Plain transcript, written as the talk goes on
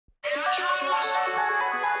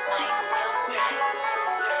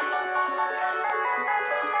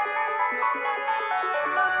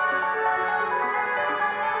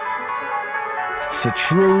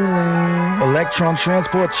acetylene, electron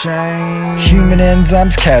transport chain. Human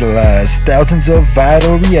enzymes catalyze thousands of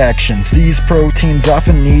vital reactions. These proteins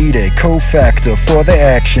often need a cofactor for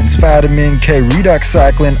their actions. Vitamin K redox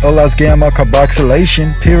cycling allows gamma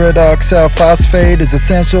carboxylation. Pyridoxal phosphate is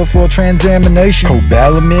essential for transamination.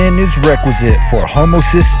 Cobalamin is requisite for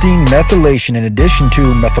homocysteine methylation, in addition to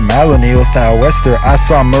methylmalonyl thioester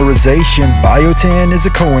isomerization. Biotin is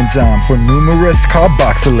a coenzyme for numerous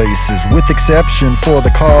carboxylases, with exception for the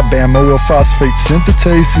carbamyl phosphate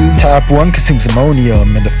synthetases. Type 1 consumes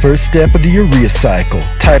ammonium in the first step of the urea cycle.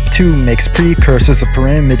 Type 2 makes precursors of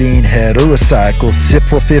pyrimidine heterocycles.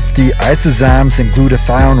 CYP450 isozymes and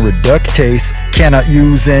glutathione reductase cannot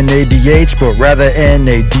use NADH but rather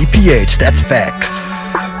NADPH. That's facts.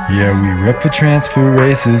 Yeah, we rep for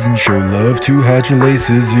transferases and show love to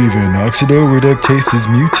hydrolases, even oxidoreductases,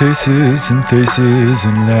 mutases, synthases,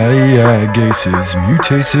 and ligases.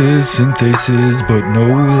 Mutases, synthases, but no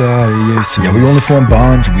liases. Yeah, we only form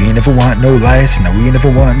bonds, we ain't never want no lyase. Now we ain't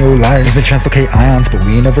never want no lyase. Even translocate ions, but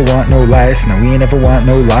we ain't never want no lyase. Now we ain't never want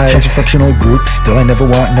no lyase. Transfunctional groups, still I never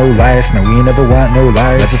want no lyase. Now we ain't never want no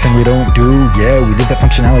lyase. That's the thing we don't do, yeah, we did that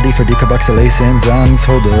functionality for decarboxylase enzymes.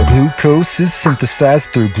 Hold up. Glucose is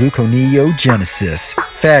synthesized through gluconeogenesis.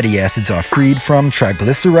 Fatty acids are freed from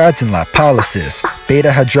triglycerides and lipolysis.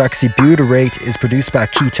 Beta-hydroxybutyrate is produced by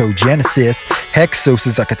ketogenesis.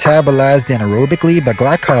 Hexoses are catabolized anaerobically by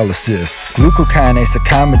glycolysis. Glucokinase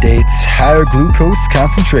accommodates higher glucose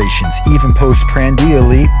concentrations. Even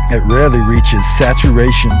postprandially, it rarely reaches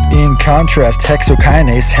saturation. In contrast,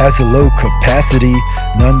 hexokinase has a low capacity.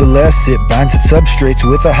 Nonetheless, it binds its substrates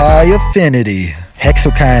with a high affinity.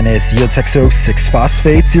 Hexokinase yields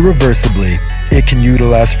hexo-6-phosphates irreversibly. It can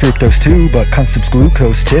utilize fructose too, but consumes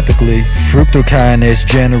glucose typically. Fructokinase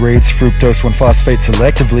generates fructose 1-phosphate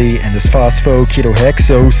selectively, and this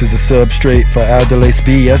phosphoketohexose is a substrate for aldolase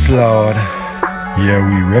BS Lord. Yeah,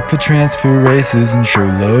 we rep for transferases and show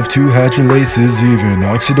love to hydrolases, even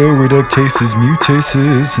oxidoreductases,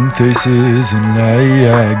 mutases, synthases, and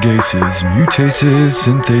ligases. Mutases,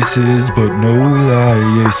 synthases, but no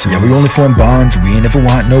liases. Yeah, we only form bonds, we ain't never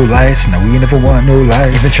want no lyase. Now we ain't never want no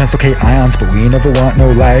lyase. Even translocate ions, but we ain't never want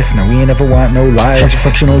no lyase. Now we ain't never want no lyase.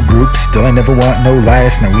 Transfunctional groups, still I never want no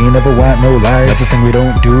lyase. Now we ain't never want no lyase. That's the thing we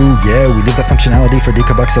don't do, yeah, we did that functionality for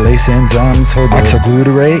decarboxylase enzymes. Hold up.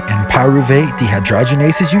 Oxoglutarate and pyruvate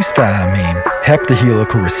dehydrogenases use thiamine.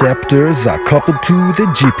 Heptahelical receptors are coupled to the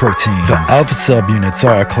G proteins. The alpha subunits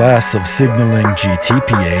are a class of signaling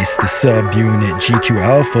GTPase. The subunit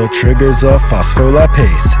GQ-alpha triggers a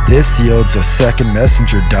phospholipase. This yields a second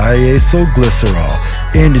messenger diacylglycerol,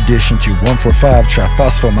 in addition to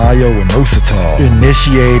 1,4,5-triphosphomiyoinositol,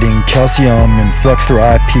 initiating calcium influx through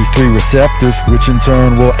IP3 receptors, which in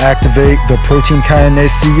turn will activate the protein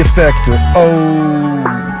kinase C effector.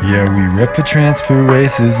 Yeah, we rep for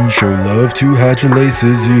transferases and show love to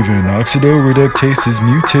hydrolases, even oxidoreductases,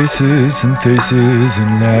 mutases, synthases,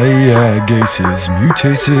 and ligases.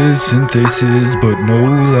 Mutases, synthases, but no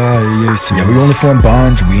liases. Yeah, we only form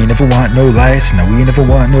bonds, we ain't never want no lyase. Now we ain't never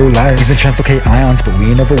want no lyase. Even translocate ions, but we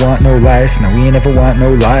ain't never want no lyase. Now we ain't never want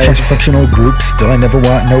no lyase. Transfunctional groups, still I never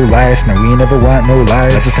want no lyase. Now we ain't never want no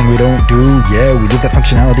lyase. That's the thing we don't do, yeah, we did that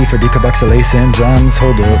functionality for decarboxylase enzymes.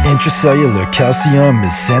 Hold up. Intracellular calcium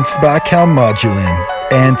is sensed by calmodulin.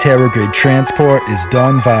 Anterograde transport is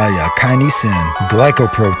done via kinesin.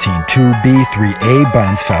 Glycoprotein 2B3A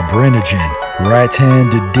binds fibrinogen.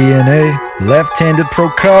 Right-handed DNA, left-handed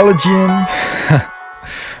procollagen.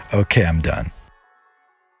 Okay, I'm done.